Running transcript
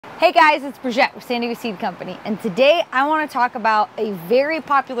Hey guys, it's Bridget with San Diego Seed Company, and today I want to talk about a very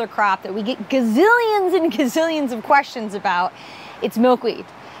popular crop that we get gazillions and gazillions of questions about. It's milkweed.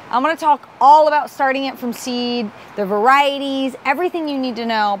 I'm going to talk all about starting it from seed, the varieties, everything you need to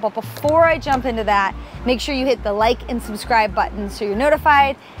know. But before I jump into that, make sure you hit the like and subscribe button so you're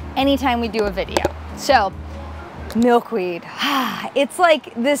notified anytime we do a video. So, milkweed. It's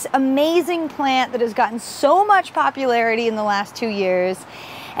like this amazing plant that has gotten so much popularity in the last 2 years.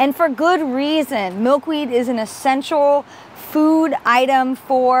 And for good reason. Milkweed is an essential food item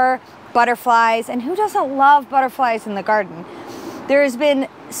for butterflies. And who doesn't love butterflies in the garden? There has been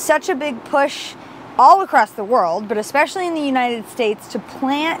such a big push all across the world, but especially in the United States, to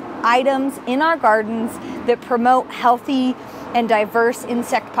plant items in our gardens that promote healthy and diverse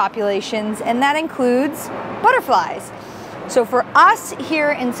insect populations, and that includes butterflies. So for us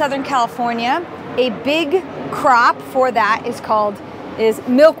here in Southern California, a big crop for that is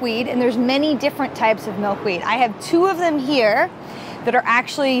milkweed, and there's many different types of milkweed. I have 2 of them here that are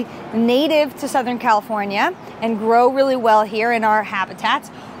actually native to Southern California and grow really well here in our habitats.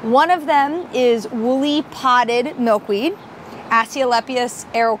 One of them is woolly podded milkweed, Asclepias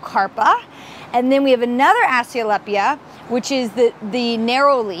aerocarpa, and then we have another Asclepia, which is the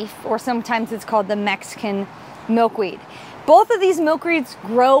narrow leaf, or sometimes it's called the Mexican milkweed. Both of these milkweeds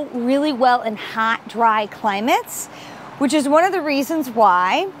grow really well in hot, dry climates, which is one of the reasons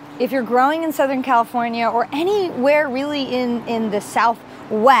why, if you're growing in Southern California or anywhere really in the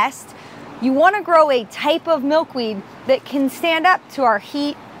Southwest, you want to grow a type of milkweed that can stand up to our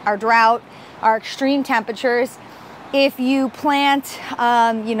heat, our drought, our extreme temperatures. If you plant,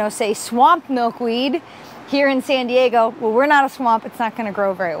 say swamp milkweed here in San Diego, well, we're not a swamp, it's not going to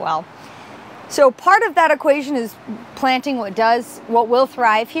grow very well. So part of that equation is planting what will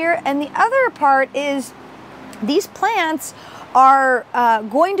thrive here, and the other part is these plants are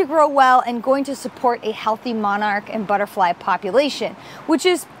going to grow well and going to support a healthy monarch and butterfly population, which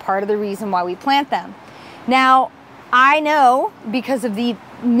is part of the reason why we plant them. Now, I know because of the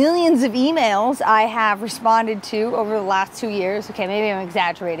millions of emails I have responded to over the last 2 years, okay, maybe I'm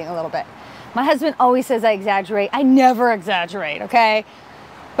exaggerating a little bit. My husband always says I exaggerate. I never exaggerate, okay?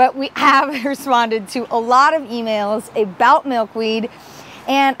 But we have responded to a lot of emails about milkweed,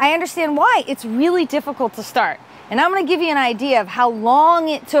 and I understand why. It's really difficult to start. And I'm going to give you an idea of how long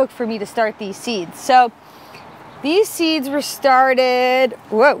it took for me to start these seeds. So these seeds were started,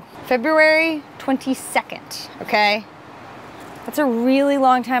 February 22nd, okay? That's a really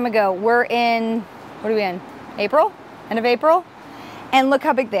long time ago. We're in, what are we in? April? End of April? And look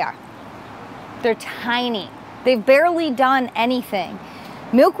how big they are. They're tiny. They've barely done anything.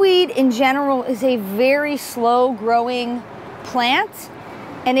 Milkweed in general is a very slow growing plant,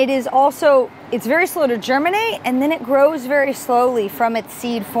 and it's very slow to germinate, and then it grows very slowly from its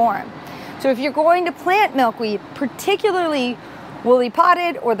seed form. So if you're going to plant milkweed, particularly woolly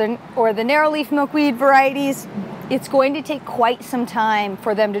podded or the narrowleaf milkweed varieties, it's going to take quite some time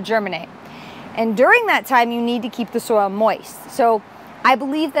for them to germinate. And during that time, you need to keep the soil moist. So I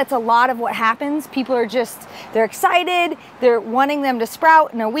believe that's a lot of what happens. People are they're excited, they're wanting them to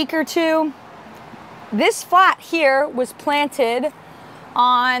sprout in a week or two. This flat here was planted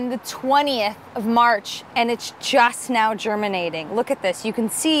on the 20th of March, and it's just now germinating. Look at this. You can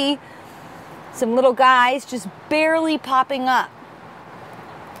see some little guys just barely popping up.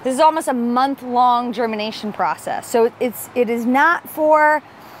 This is almost a month-long germination process. So it is not for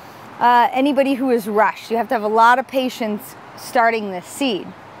anybody who is rushed. You have to have a lot of patience starting this seed.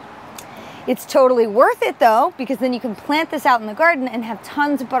 It's totally worth it though, because then you can plant this out in the garden and have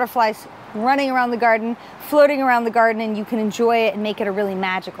tons of butterflies running around the garden, floating around the garden, and you can enjoy it and make it a really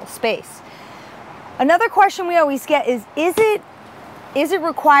magical space. Another question we always get is it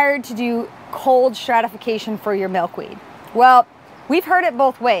required to do cold stratification for your milkweed? Well, we've heard it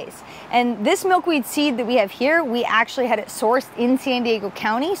both ways. And this milkweed seed that we have here, we actually had it sourced in San Diego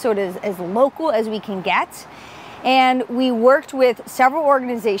County, so it is as local as we can get. And we worked with several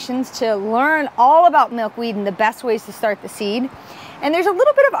organizations to learn all about milkweed and the best ways to start the seed. And there's a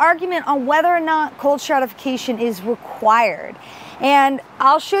little bit of argument on whether or not cold stratification is required. And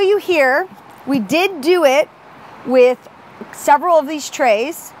I'll show you here, we did do it with several of these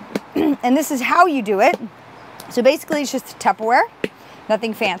trays, and this is how you do it. So basically it's just Tupperware,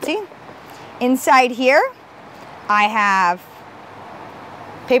 nothing fancy. Inside here, I have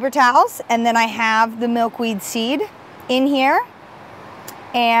paper towels, and then I have the milkweed seed in here,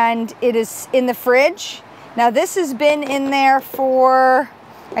 and it is in the fridge. Now this has been in there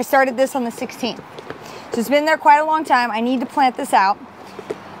I started this on the 16th. So it's been there quite a long time. I need to plant this out.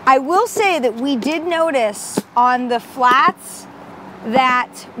 I will say that we did notice on the flats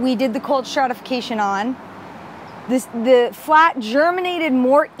that we did the cold stratification on. The flat germinated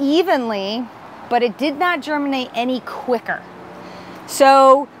more evenly, but it did not germinate any quicker.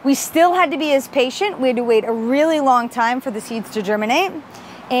 So we still had to be as patient. We had to wait a really long time for the seeds to germinate,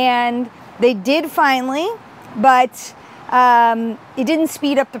 and they did finally, but it didn't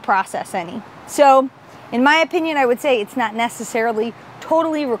speed up the process any. So in my opinion, I would say it's not necessarily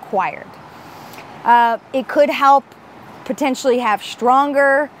totally required. It could help potentially have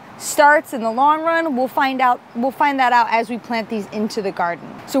stronger starts in the long run. We'll find that out as we plant these into the garden.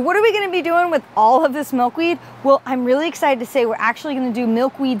 So what are we going to be doing with all of this milkweed? Well, I'm really excited to say we're actually going to do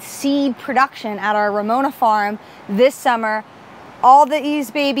milkweed seed production at our Ramona farm this summer. All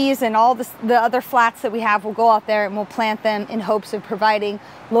these babies and all the other flats that we have, we'll go out there and we'll plant them in hopes of providing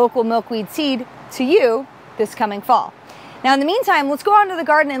local milkweed seed to you this coming fall. Now in the meantime, let's go out into the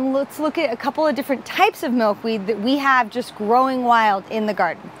garden and let's look at a couple of different types of milkweed that we have just growing wild in the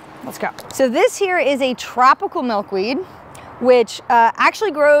garden. Let's go. So this here is a tropical milkweed, which actually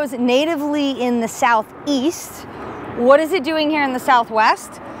grows natively in the southeast. What is it doing here in the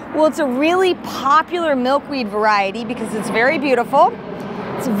southwest? Well, it's a really popular milkweed variety because it's very beautiful,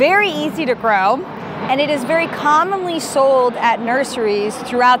 it's very easy to grow, and it is very commonly sold at nurseries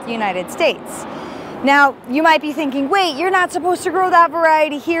throughout the United States. Now, you might be thinking, wait, you're not supposed to grow that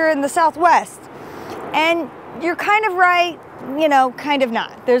variety here in the southwest. And you're kind of right, you know, kind of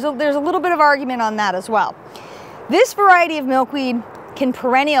not. There's a little bit of argument on that as well. This variety of milkweed can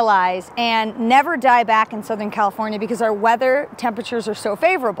perennialize and never die back in Southern California because our weather temperatures are so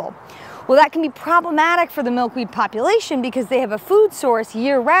favorable. Well, that can be problematic for the milkweed population because they have a food source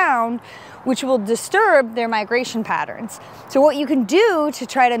year-round, which will disturb their migration patterns. So what you can do to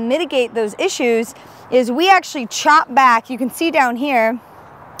try to mitigate those issues is we actually chop back. You can see down here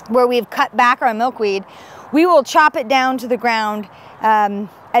where we've cut back our milkweed. We will chop it down to the ground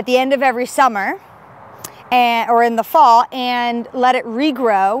at the end of every summer or in the fall and let it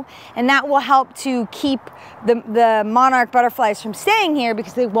regrow, and that will help to keep the monarch butterflies from staying here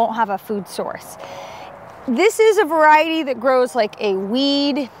because they won't have a food source. This is a variety that grows like a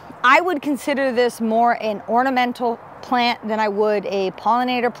weed. I would consider this more an ornamental plant than I would a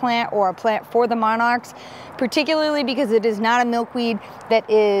pollinator plant or a plant for the monarchs, particularly because it is not a milkweed that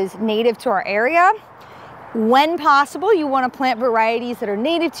is native to our area. When possible, you want to plant varieties that are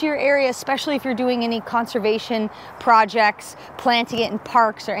native to your area, especially if you're doing any conservation projects, planting it in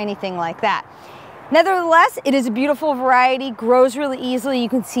parks or anything like that. Nevertheless, it is a beautiful variety, grows really easily. You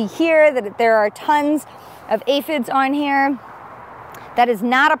can see here that there are tons of aphids on here. That is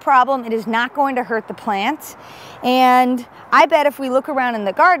not a problem. It is not going to hurt the plant. And I bet if we look around in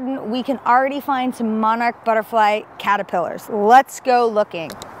the garden, we can already find some monarch butterfly caterpillars. Let's go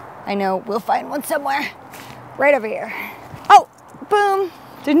looking. I know we'll find one somewhere. Right over here. Oh, boom.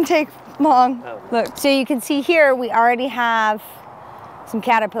 Didn't take long. Oh. Look, so you can see here we already have some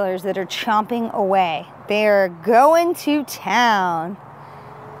caterpillars that are chomping away. They are going to town.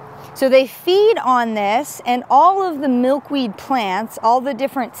 So they feed on this, and all of the milkweed plants, all the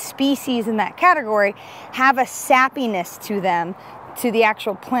different species in that category, have a sappiness to them, to the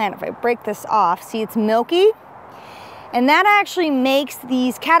actual plant. If I break this off, see it's milky? And that actually makes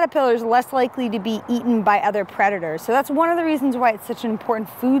these caterpillars less likely to be eaten by other predators. So that's one of the reasons why it's such an important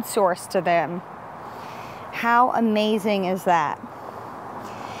food source to them. How amazing is that?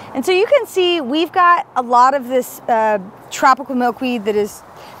 And so you can see we've got a lot of this tropical milkweed that is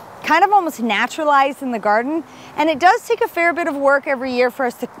kind of almost naturalized in the garden. And it does take a fair bit of work every year for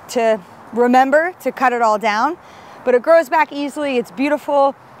us to remember to cut it all down. But it grows back easily, it's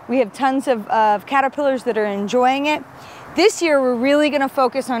beautiful. We have tons of caterpillars that are enjoying it. This year, we're really gonna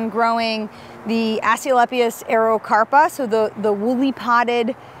focus on growing the Asclepias aerocarpa, so the woolly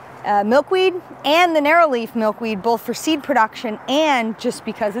podded milkweed, and the narrowleaf milkweed, both for seed production and just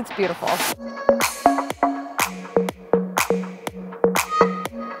because it's beautiful.